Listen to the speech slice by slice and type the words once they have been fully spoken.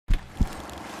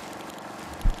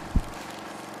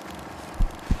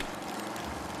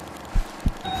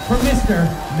for Mr.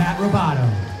 Matt Ribaudo.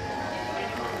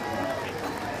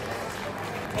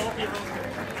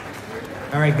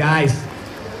 All right, guys.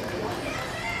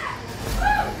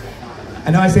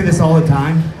 I know I say this all the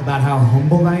time about how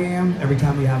humbled I am every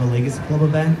time we have a Legacy Club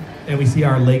event and we see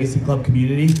our Legacy Club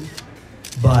community,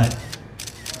 but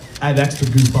I have extra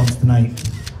goosebumps tonight.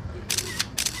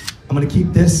 I'm gonna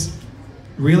keep this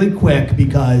really quick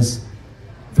because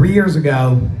 3 years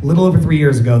ago, a little over 3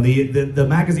 years ago, the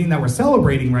magazine that we're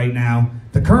celebrating right now,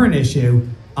 the current issue,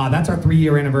 that's our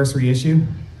 3-year anniversary issue.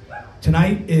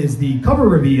 Tonight is the cover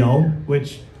reveal,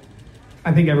 which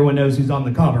I think everyone knows who's on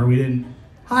the cover. We didn't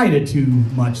hide it too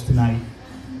much tonight,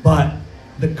 but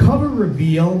the cover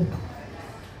reveal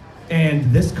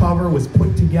and this cover was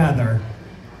put together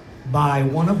by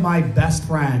one of my best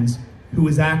friends who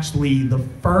is actually the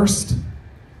first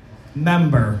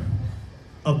member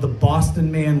of the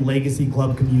BostonMan Legacy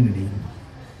Club community.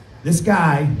 This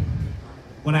guy,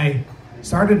 when I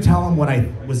started to tell him what I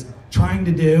was trying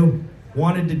to do,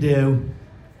 wanted to do,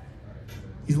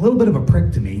 he's a little bit of a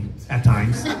prick to me at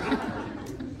times.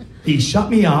 He shut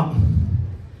me up,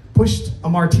 pushed a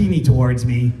martini towards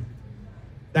me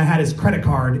that had his credit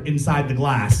card inside the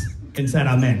glass and said,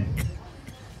 "I'm in."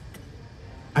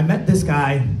 I met this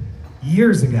guy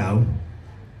years ago.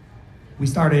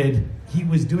 He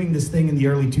was doing this thing in the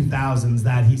early 2000s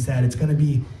that he said, it's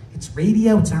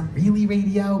radio, it's not really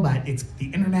radio, but it's the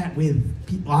internet with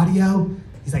audio.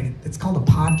 He's like, it's called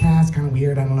a podcast, kind of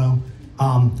weird, I don't know.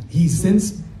 He's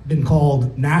since been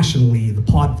called nationally the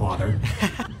Podfather,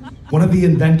 one of the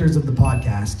inventors of the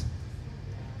podcast.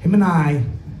 Him and I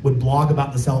would blog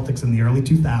about the Celtics in the early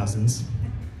 2000s.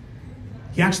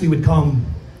 He actually would come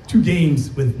to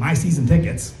games with my season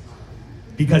tickets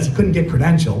because he couldn't get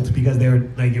credentialed because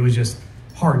it was just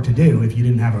hard to do if you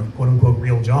didn't have a quote unquote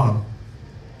real job.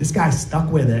 This guy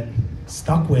stuck with it,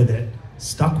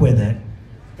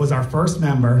 was our first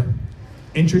member,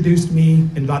 introduced me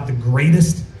and got the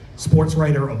greatest sports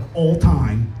writer of all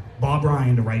time, Bob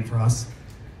Ryan, to write for us.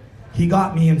 He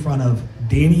got me in front of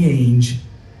Danny Ainge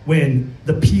when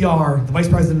the PR, the vice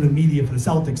president of media for the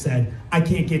Celtics said, I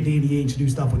can't get Danny Ainge to do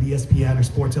stuff with ESPN or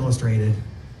Sports Illustrated.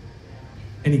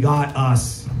 And he got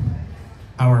us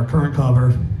our current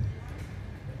cover,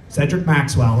 Cedric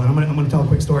Maxwell. And I'm gonna tell a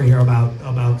quick story here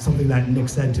about something that Nick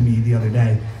said to me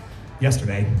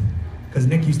yesterday, because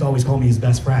Nick used to always call me his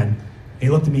best friend. And he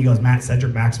looked at me, he goes, Matt,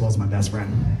 Cedric Maxwell's my best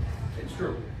friend. It's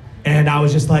true. And I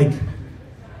was just like,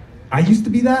 I used to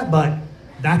be that, but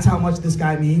that's how much this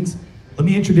guy means. Let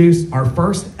me introduce our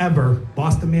first ever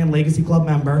BostonMan Legacy Club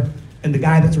member and the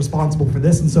guy that's responsible for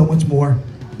this and so much more,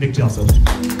 Nick Gelso.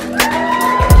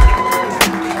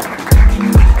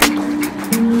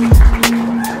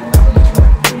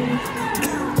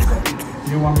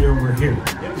 You want me over here?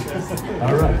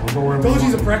 All right, we'll go wherever. Told you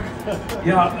he's a prick.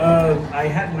 Yeah, I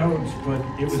had notes, but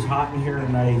it was hot in here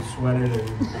and I sweated.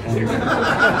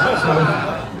 So,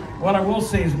 what I will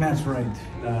say is Matt's right.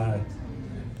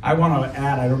 I want to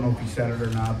add, I don't know if he said it or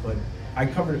not, but I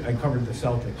covered the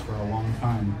Celtics for a long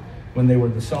time when they were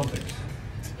the Celtics.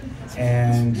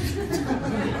 And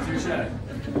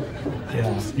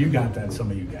yeah, you got that, some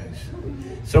of you guys.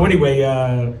 So anyway,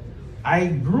 I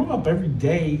grew up every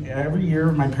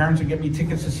year, my parents would get me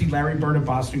tickets to see Larry Bird at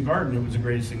Boston Garden. It was the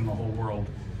greatest thing in the whole world,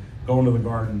 going to the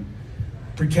Garden,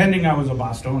 pretending I was a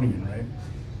Bostonian, right?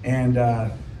 And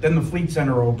then the Fleet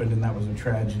Center opened and that was a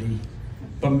tragedy.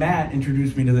 But Matt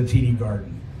introduced me to the TD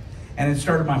Garden. And it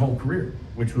started my whole career,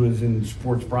 which was in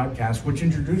sports broadcast, which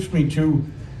introduced me to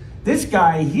this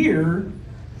guy here.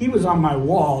 He was on my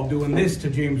wall doing this to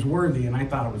James Worthy, and I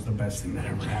thought it was the best thing that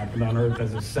ever happened on earth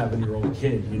as a 7-year-old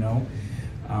kid, you know?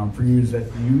 For you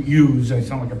I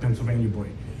sound like a Pennsylvania boy.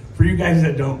 For you guys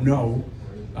that don't know,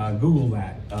 Google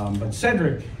that. But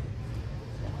Cedric,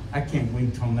 I can't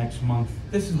wait till next month.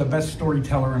 This is the best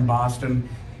storyteller in Boston.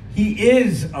 He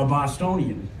is a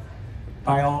Bostonian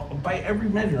by every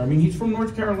measure. I mean, he's from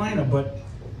North Carolina, but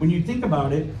when you think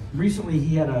about it, recently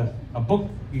he had a book,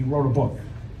 he wrote a book.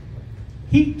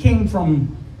 He came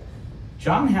from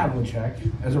John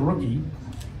Havlicek as a rookie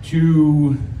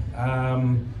to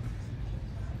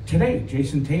today,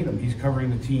 Jason Tatum. He's covering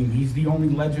the team. He's the only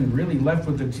legend really left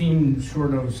with the team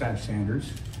short of Satch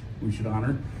Sanders, we should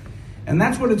honor. And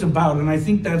that's what it's about, and I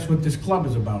think that's what this club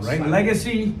is about, right?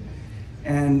 Legacy.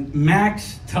 And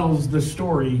Max tells the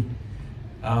story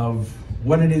of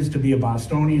what it is to be a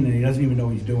Bostonian, and he doesn't even know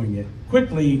he's doing it.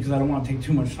 Quickly, because I don't want to take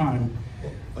too much time,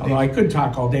 although I could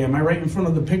talk all day. Am I right in front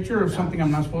of the picture of something I'm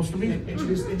not supposed to be?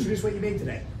 Introduce what you made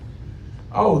today.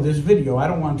 Oh, this video. I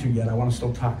don't want to yet. I want to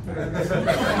still talk about it.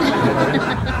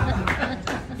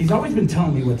 He's always been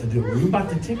telling me what to do. When you bought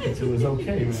the tickets, it was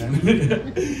okay,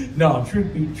 man. No,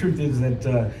 truth is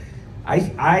that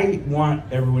I want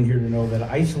everyone here to know that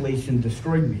isolation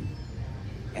destroyed me.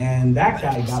 And that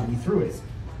guy got me through it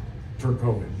for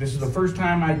COVID. This is the first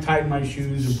time I tied my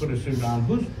shoes and put a suit on.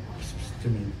 Who's to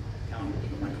me?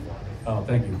 Oh,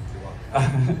 thank you.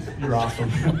 You're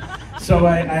awesome. So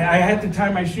I had to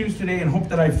tie my shoes today and hope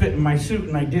that I fit in my suit,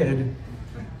 and I did.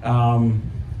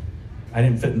 I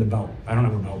didn't fit in the belt. I don't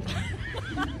have a belt.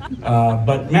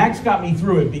 But Max got me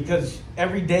through it because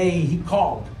every day he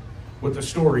called with a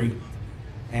story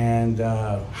and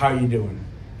how you doing?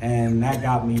 And that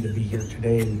got me to be here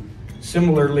today. And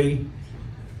similarly,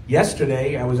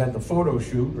 yesterday I was at the photo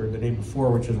shoot, or the day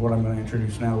before, which is what I'm going to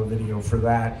introduce now, a video for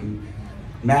that. And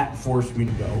Matt forced me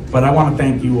to go. But I want to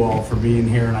thank you all for being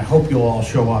here, and I hope you'll all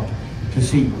show up to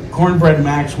see Cornbread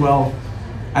Maxwell.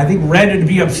 I think ready to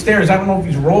be upstairs. I don't know if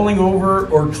he's rolling over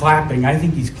or clapping. I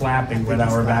think he's clapping right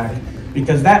our back,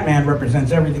 because that man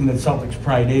represents everything that Celtics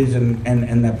pride is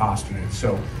and that Boston is.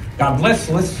 So God bless.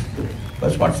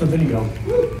 Let's watch the video.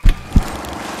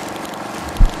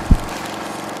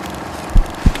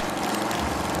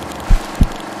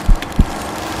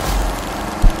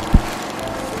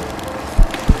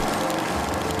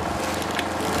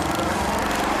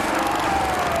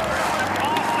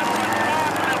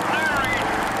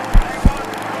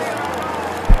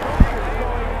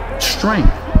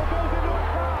 Strength,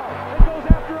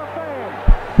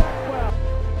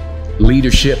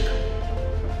 leadership,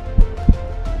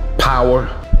 power,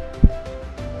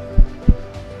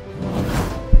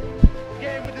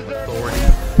 authority.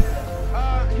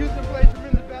 Houston played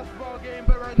tremendous basketball game,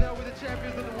 but right now we're the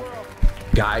champions of the world.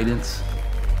 Guidance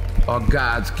are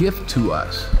God's gift to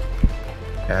us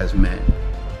as men.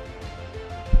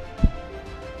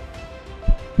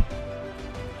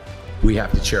 We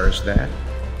have to cherish that,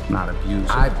 not abuse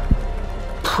it. I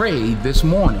prayed this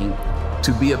morning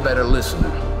to be a better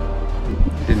listener.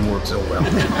 It didn't work so well.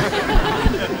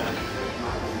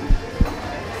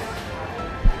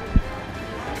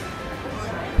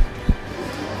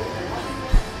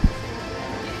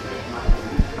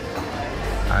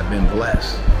 I've been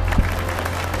blessed,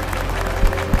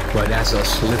 but that's a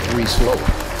slippery slope,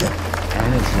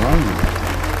 and it's lonely.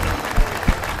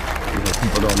 You know,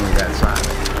 people don't know that side.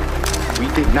 We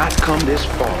did not come this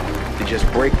far to just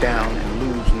break down and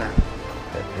lose now.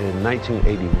 In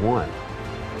 1981,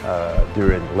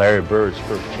 during Larry Bird's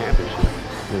first championship,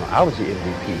 I was the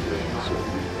MVP during the series.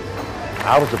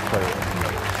 I was a player.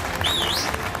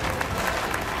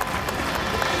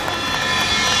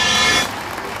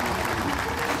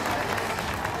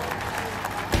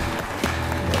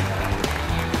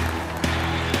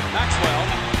 Maxwell.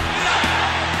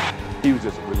 He was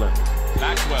just relentless.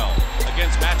 Maxwell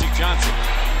against Magic Johnson.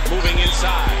 Moving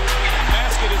inside.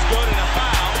 Basket is good and a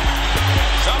foul.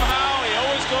 Somehow he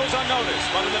always goes unnoticed,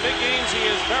 but in the big games he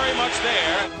is very much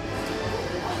there.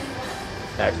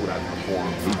 Max, when I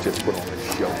performed, he just put on a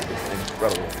show.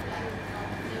 Incredible.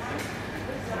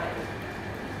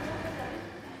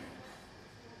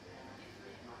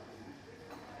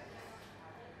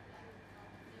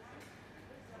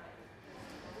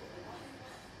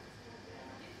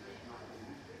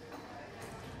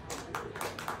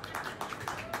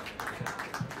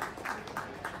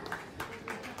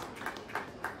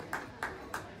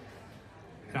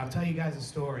 And I'll tell you guys a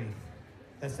story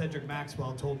that Cedric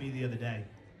Maxwell told me the other day.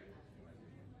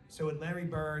 So when Larry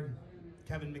Bird,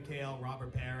 Kevin McHale,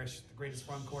 Robert Parrish, the greatest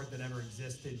front court that ever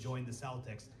existed, joined the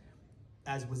Celtics,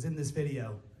 as was in this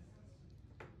video,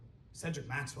 Cedric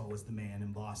Maxwell was the man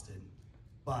in Boston.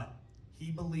 But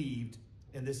he believed,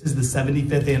 and this is the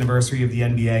 75th anniversary of the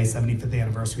NBA, 75th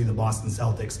anniversary of the Boston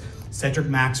Celtics, Cedric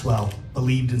Maxwell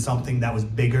believed in something that was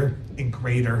bigger and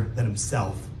greater than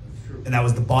himself. And that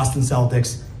was the Boston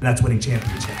Celtics, and that's winning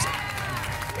championships.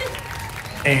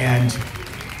 And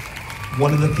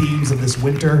one of the themes of this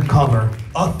winter cover,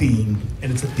 a theme,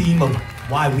 and it's a theme of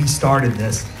why we started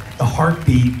this, the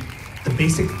heartbeat, the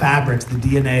basic fabrics, the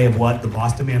DNA of what the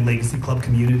BostonMan Legacy Club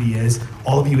community is.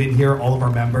 All of you in here, all of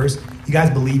our members, you guys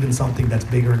believe in something that's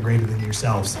bigger and greater than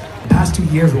yourselves. The past 2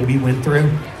 years, what we went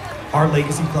through, our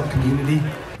Legacy Club community,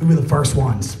 we were the first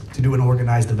ones to do an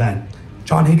organized event.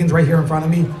 John Higgins right here in front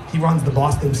of me, he runs the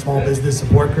Boston Small Business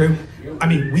Support Group. I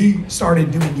mean, we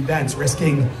started doing events,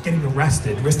 risking getting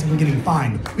arrested, risking getting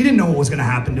fined. We didn't know what was gonna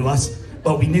happen to us,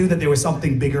 but we knew that there was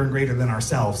something bigger and greater than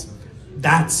ourselves.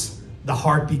 That's the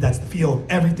heartbeat, that's the feel of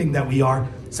everything that we are.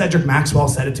 Cedric Maxwell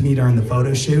said it to me during the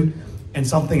photo shoot, and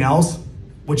something else,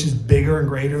 which is bigger and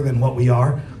greater than what we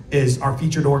are, is our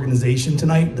featured organization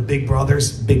tonight, the Big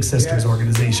Brothers, Big Sisters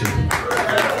organization.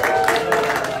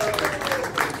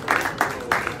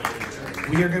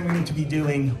 we are going to be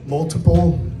doing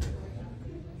multiple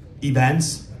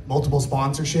events, multiple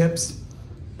sponsorships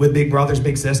with Big Brothers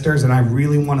Big Sisters, and I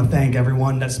really want to thank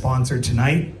everyone that sponsored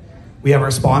tonight. We have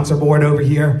our sponsor board over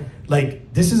here.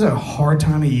 Like, this is a hard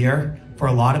time of year for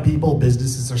a lot of people.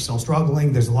 Businesses are still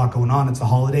struggling. There's a lot going on. It's the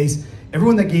holidays.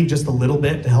 Everyone that gave just a little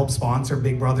bit to help sponsor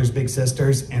Big Brothers Big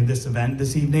Sisters and this event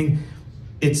this evening,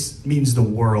 it means the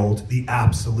world, the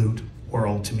absolute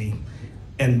world to me.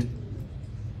 And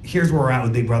here's where we're at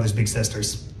with Big Brothers Big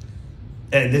Sisters.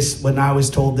 And this, when I was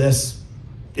told this,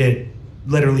 it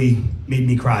literally made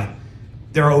me cry.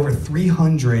 There are over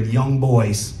 300 young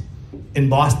boys in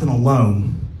Boston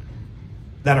alone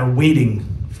that are waiting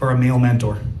for a male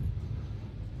mentor.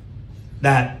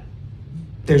 That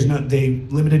they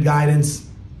limited guidance,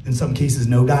 in some cases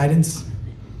no guidance.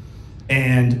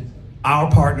 And our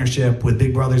partnership with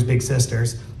Big Brothers Big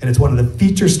Sisters, and it's one of the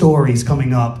feature stories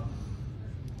coming up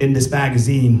in this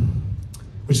magazine,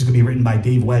 which is gonna be written by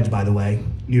Dave Wedge, by the way,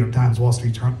 New York Times, Wall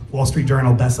Street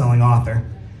Journal best-selling author.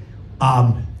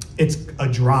 It's a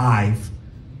drive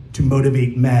to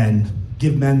motivate men,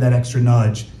 give men that extra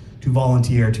nudge to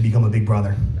volunteer to become a big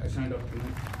brother. I signed up tonight.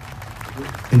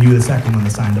 And you were the second one that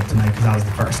signed up tonight because I was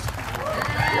the first.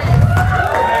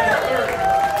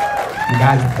 You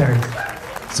guys are third.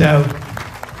 So,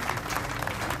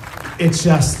 it's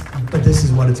just, but this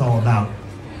is what it's all about.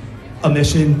 A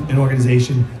mission, an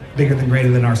organization, bigger than,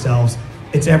 greater than ourselves.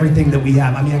 It's everything that we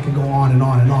have. I mean, I could go on and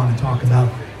on and on and talk about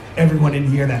everyone in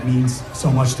here that means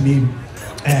so much to me.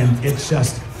 And it's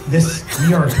just, this,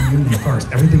 we are a community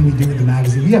first. Everything we do with the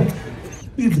magazine, we have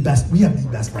the best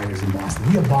writers in Boston.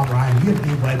 We have Bob Ryan, we have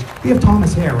Dave Wedge, we have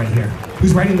Thomas Hare right here,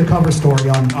 who's writing the cover story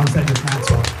on Cedric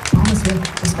Maxwell. Thomas Hare,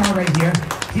 this guy right here,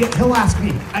 he'll ask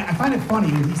me, I find it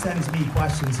funny when he sends me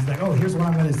questions. He's like, oh, here's what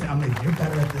I'm gonna say. I'm like, you're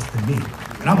better at this than me.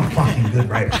 And I'm a fucking good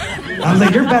writer. I was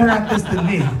like, you're better at this than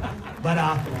me. But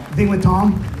the thing with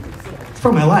Tom, it's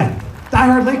from LA.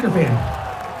 Diehard Laker fan.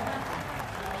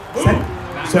 Let me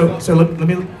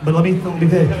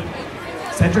say,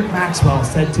 Cedric Maxwell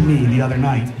said to me the other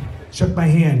night, shook my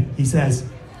hand, he says,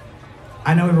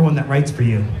 I know everyone that writes for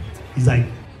you. He's like,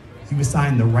 you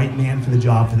assigned the right man for the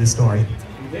job for this story.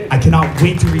 I cannot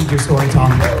wait to read your story,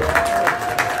 Tom.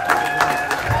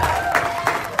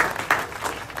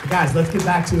 Guys, let's get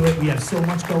back to it. We have so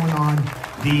much going on.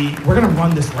 We're gonna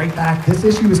run this right back. This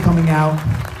issue is coming out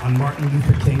on Martin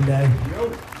Luther King Day.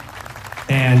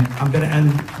 And I'm gonna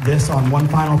end this on one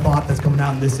final thought that's coming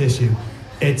out in this issue.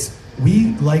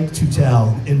 We like to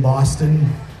tell, in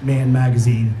BostonMan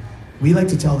Magazine, we like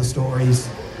to tell the stories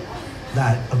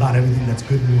about everything that's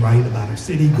good and right about our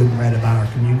city, good and right about our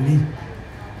community.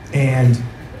 And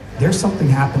there's something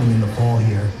happening in the fall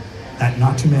here that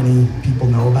not too many people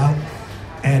know about.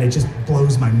 And it just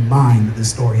blows my mind that this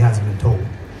story hasn't been told.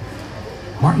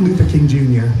 Martin Luther King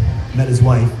Jr. met his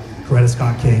wife, Coretta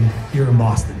Scott King, here in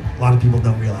Boston. A lot of people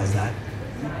don't realize that.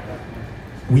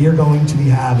 We are going to be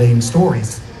having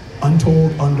stories,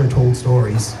 untold, undertold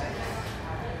stories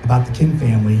about the King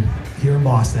family here in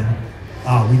Boston.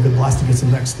 We've been blessed to get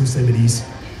some exclusivities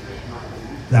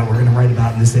that we're gonna write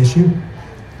about in this issue.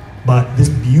 But this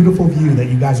beautiful view that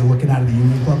you guys are looking at the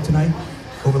Union Club tonight,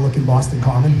 overlooking Boston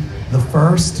Common, the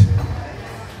first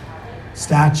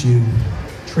statue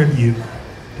tribute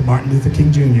to Martin Luther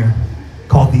King Jr.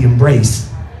 called The Embrace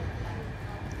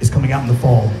is coming out in the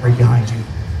fall, right behind you.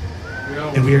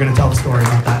 And we are gonna tell the story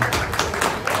about that.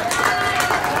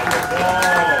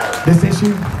 This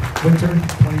issue, winter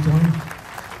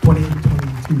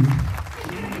 2022,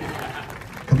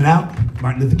 coming out,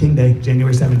 Martin Luther King Day,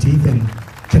 January 17th, and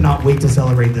cannot wait to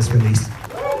celebrate this release.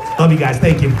 Love you guys,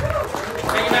 thank you.